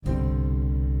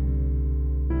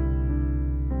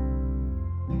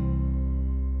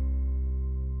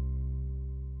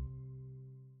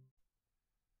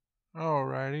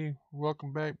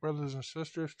Welcome back, brothers and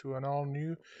sisters, to an all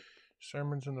new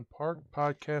Sermons in the Park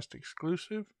podcast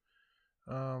exclusive.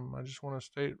 I just want to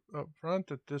state up front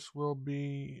that this will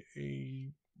be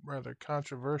a rather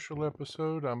controversial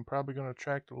episode. I'm probably going to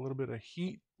attract a little bit of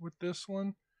heat with this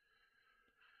one.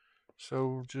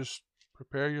 So just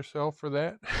prepare yourself for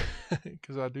that,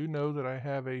 because I do know that I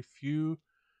have a few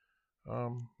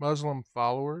Muslim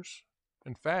followers.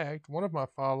 In fact, one of my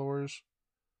followers,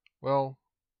 well,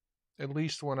 at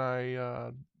least when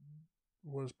I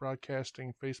was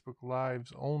broadcasting Facebook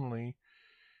Lives only,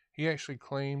 he actually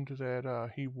claimed that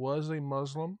he was a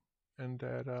Muslim and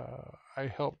that I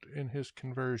helped in his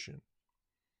conversion.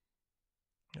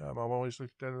 I've always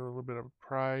looked at it a little bit of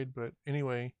pride, but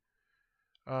anyway,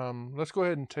 let's go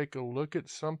ahead and take a look at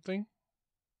something.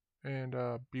 And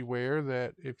beware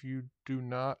that if you do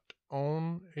not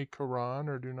own a Koran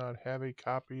or do not have a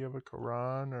copy of a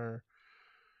Koran, or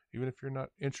even if you're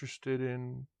not interested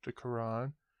in the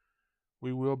Quran,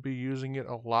 we will be using it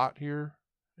a lot here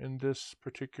in this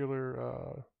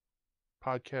particular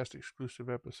podcast exclusive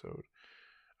episode.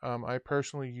 I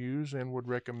personally use and would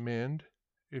recommend,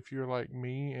 if you're like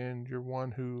me and you're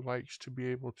one who likes to be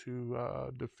able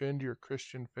to defend your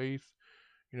Christian faith,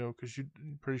 because you're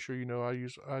pretty sure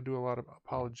I do a lot of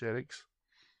apologetics.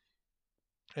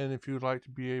 And if you'd like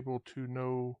to be able to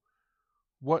know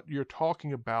what you're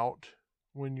talking about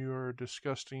when you're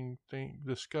discussing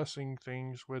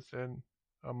things with a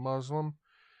Muslim,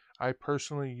 I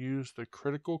personally use the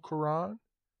Critical Quran.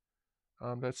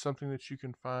 That's something that you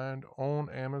can find on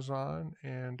Amazon.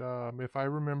 And if I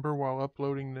remember while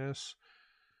uploading this,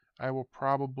 I will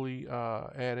probably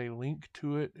add a link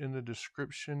to it in the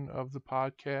description of the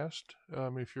podcast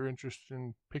if you're interested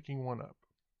in picking one up.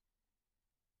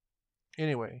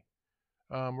 Anyway,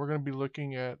 we're going to be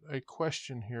looking at a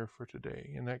question here for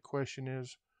today. And that question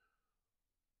is,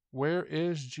 where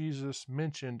is Jesus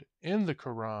mentioned in the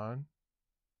Quran?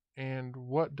 And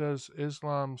what does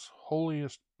Islam's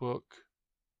holiest book,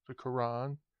 the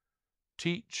Quran,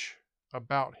 teach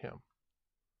about him?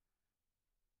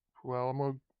 Well, I'm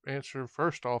going to answer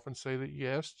first off and say that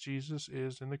yes, Jesus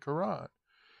is in the Quran,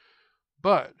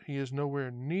 but he is nowhere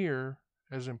near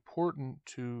as important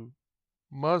to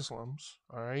Muslims,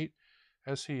 all right,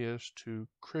 as he is to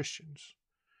Christians.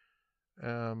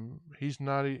 He's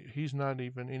not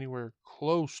even anywhere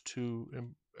close to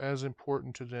as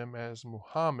important to them as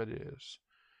Muhammad is.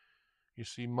 You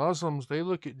see, Muslims, they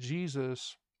look at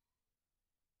Jesus,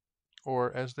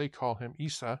 or as they call him,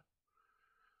 Isa,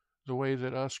 the way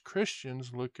that us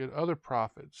Christians look at other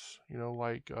prophets,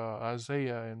 like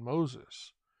Isaiah and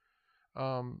Moses.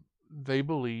 They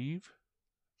believe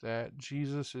that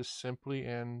Jesus is simply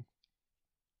an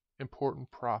important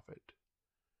prophet,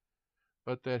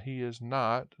 but that he is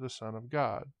not the Son of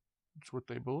God. It's what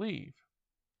they believe.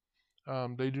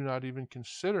 They do not even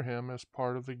consider him as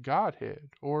part of the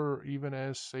Godhead or even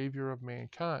as Savior of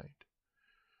mankind.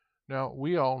 Now,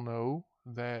 we all know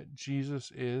that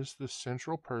Jesus is the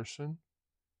central person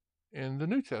in the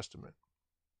New Testament.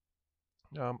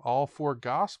 All four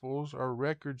Gospels are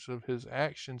records of his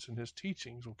actions and his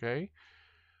teachings, okay?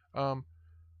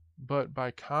 But by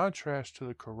contrast to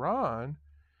the Quran,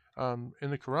 in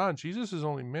the Quran, Jesus is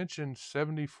only mentioned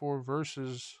 74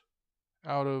 verses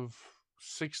out of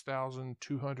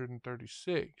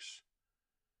 6,236.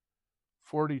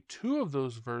 42 of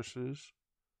those verses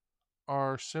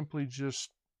are simply just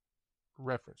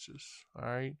references, all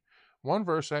right? One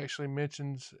verse actually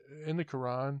mentions in the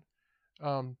Quran,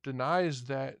 denies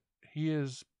that he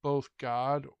is both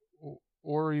God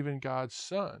or even God's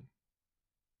son.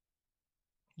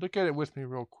 Look at it with me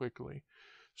real quickly.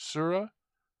 Surah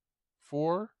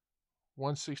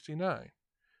 4:169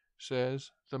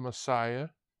 says, the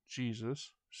Messiah,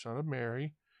 Jesus, son of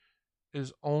Mary,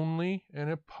 is only an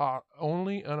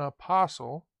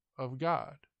apostle of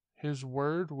God. His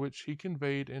word which he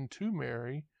conveyed unto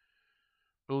Mary,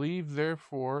 believe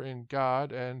therefore in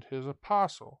God and his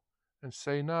apostle, and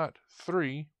say not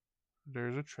three,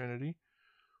 there's a trinity,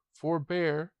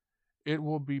 forbear, it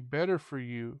will be better for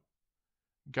you.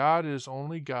 God is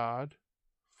only God,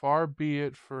 far be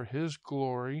it for his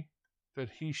glory that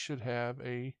he should have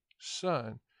a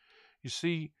son. You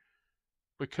see,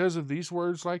 because of these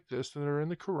words like this that are in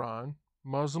the Quran,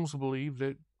 Muslims believe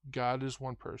that God is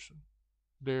one person.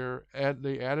 They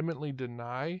adamantly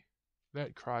deny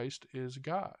that Christ is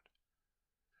God.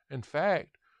 In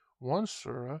fact, one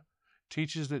surah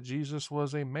teaches that Jesus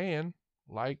was a man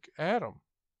like Adam.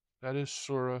 That is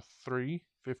Surah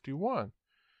 3:51. It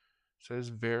says,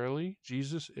 verily,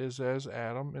 Jesus is as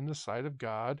Adam in the sight of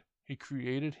God. He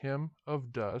created him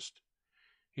of dust.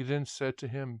 He then said to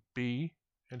him, be,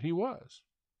 and he was.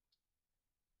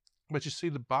 But you see,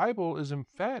 the Bible is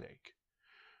emphatic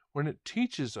when it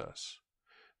teaches us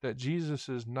that Jesus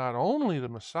is not only the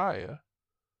Messiah,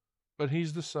 but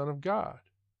he's the Son of God.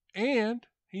 And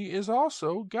he is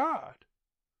also God.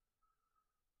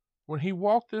 When he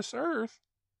walked this earth,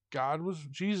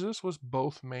 Jesus was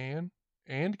both man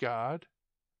and God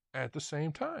at the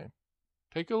same time.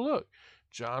 Take a look.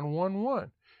 John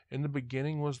 1:1. In the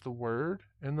beginning was the Word,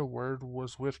 and the Word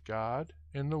was with God,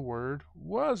 and the Word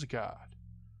was God.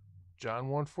 John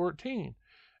 1:14.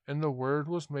 And the Word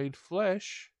was made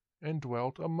flesh and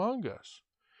dwelt among us.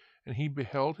 And he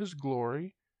beheld his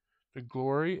glory, the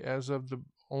glory as of the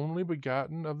only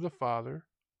begotten of the Father,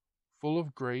 full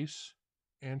of grace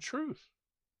and truth.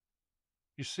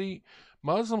 You see,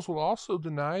 Muslims will also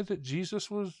deny that Jesus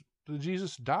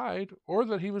died or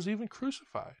that he was even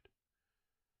crucified.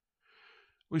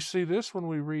 We see this when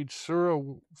we read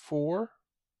Surah 4,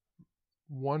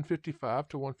 155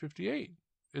 to 158.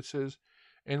 It says,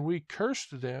 "And we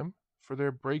cursed them for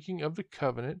their breaking of the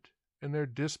covenant and their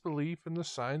disbelief in the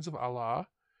signs of Allah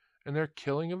and their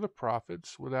killing of the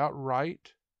prophets without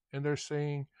right and their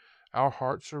saying, 'Our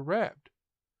hearts are wrapped.'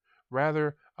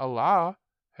 Rather, Allah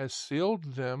has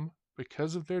sealed them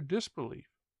because of their disbelief.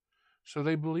 So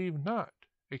they believe not,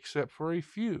 except for a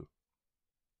few.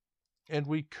 And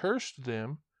we cursed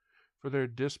them for their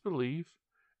disbelief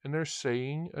and their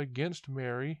saying against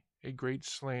Mary a great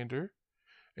slander,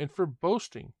 and for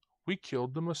boasting, we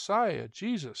killed the Messiah,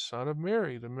 Jesus, son of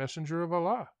Mary, the messenger of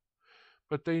Allah.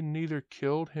 But they neither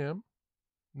killed him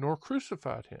nor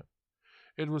crucified him.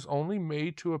 It was only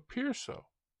made to appear so.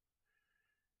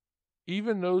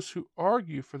 Even those who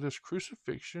argue for this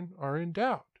crucifixion are in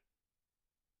doubt.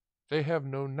 They have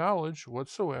no knowledge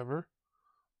whatsoever,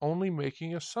 only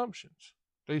making assumptions.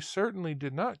 They certainly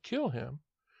did not kill him.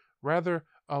 Rather,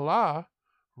 Allah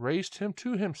raised him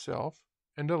to himself,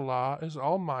 and Allah is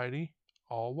Almighty,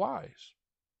 all-wise."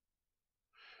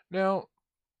 Now,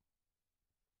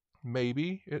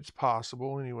 maybe it's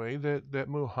possible anyway that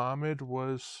Muhammad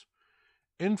was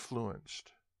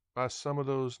influenced by some of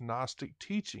those Gnostic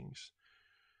teachings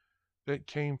that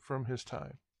came from his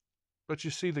time. But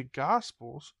you see, the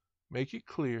Gospels make it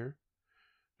clear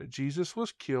that Jesus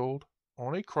was killed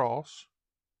on a cross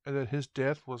and that his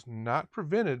death was not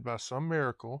prevented by some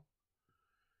miracle.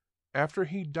 After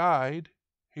he died,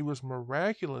 he was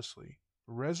miraculously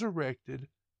resurrected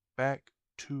back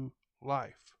to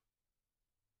life.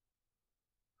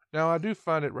 Now, I do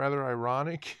find it rather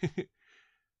ironic.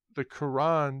 The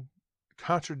Koran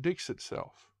contradicts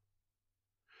itself.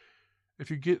 If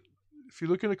you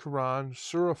look in the Quran,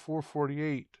 Surah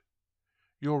 448,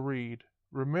 you'll read,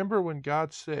 "Remember when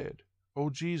God said, 'O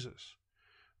Jesus,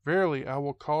 verily I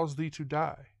will cause thee to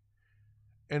die,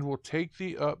 and will take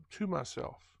thee up to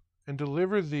myself, and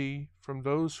deliver thee from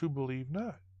those who believe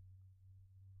not.'"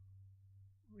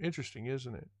 Interesting,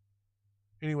 isn't it?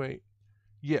 Anyway,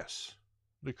 yes,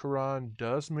 the Quran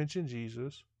does mention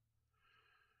Jesus,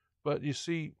 but you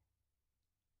see,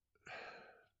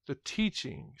 the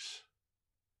teachings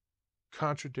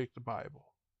contradict the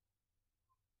Bible.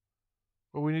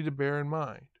 But we need to bear in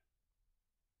mind,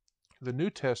 the New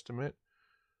Testament,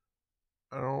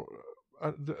 I know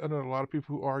a lot of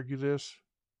people who argue this,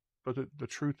 but the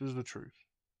truth is the truth.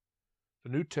 The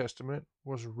New Testament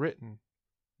was written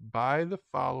by the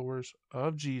followers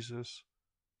of Jesus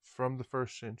from the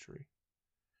first century.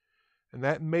 And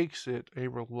that makes it a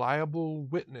reliable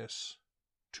witness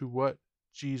to what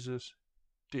Jesus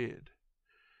did,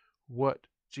 what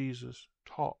Jesus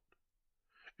taught,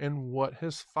 and what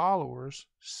his followers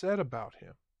said about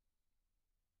him.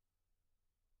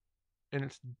 And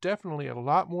it's definitely a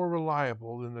lot more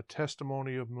reliable than the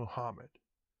testimony of Muhammad,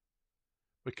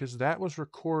 because that was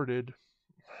recorded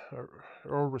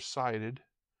or recited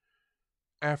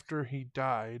after he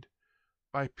died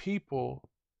by people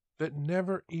that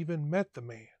never even met the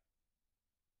man.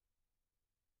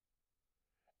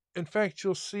 In fact,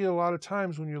 you'll see a lot of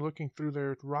times when you're looking through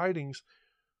their writings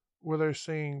where they're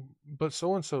saying, "But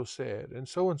so-and-so said, and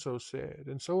so-and-so said,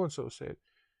 and so-and-so said."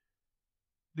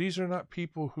 These are not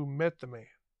people who met the man.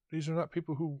 These are not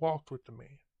people who walked with the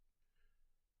man.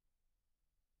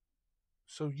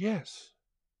 So yes,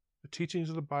 the teachings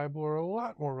of the Bible are a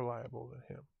lot more reliable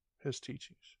than his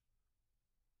teachings.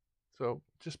 So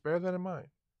just bear that in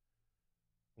mind.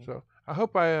 So I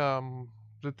hope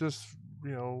that this,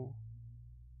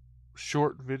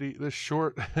 short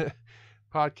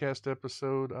podcast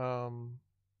episode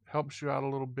helps you out a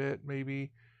little bit,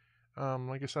 maybe.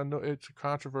 Like I said, I know it's a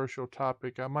controversial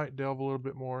topic. I might delve a little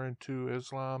bit more into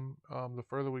Islam the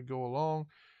further we go along.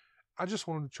 I just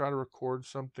wanted to try to record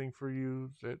something for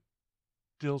you that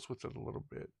deals with it a little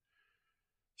bit.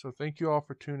 So thank you all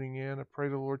for tuning in. I pray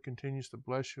the Lord continues to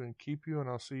bless you and keep you, and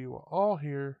I'll see you all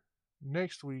here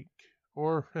next week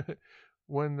or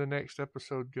when the next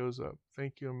episode goes up.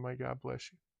 Thank you, and may God bless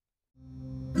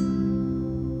you.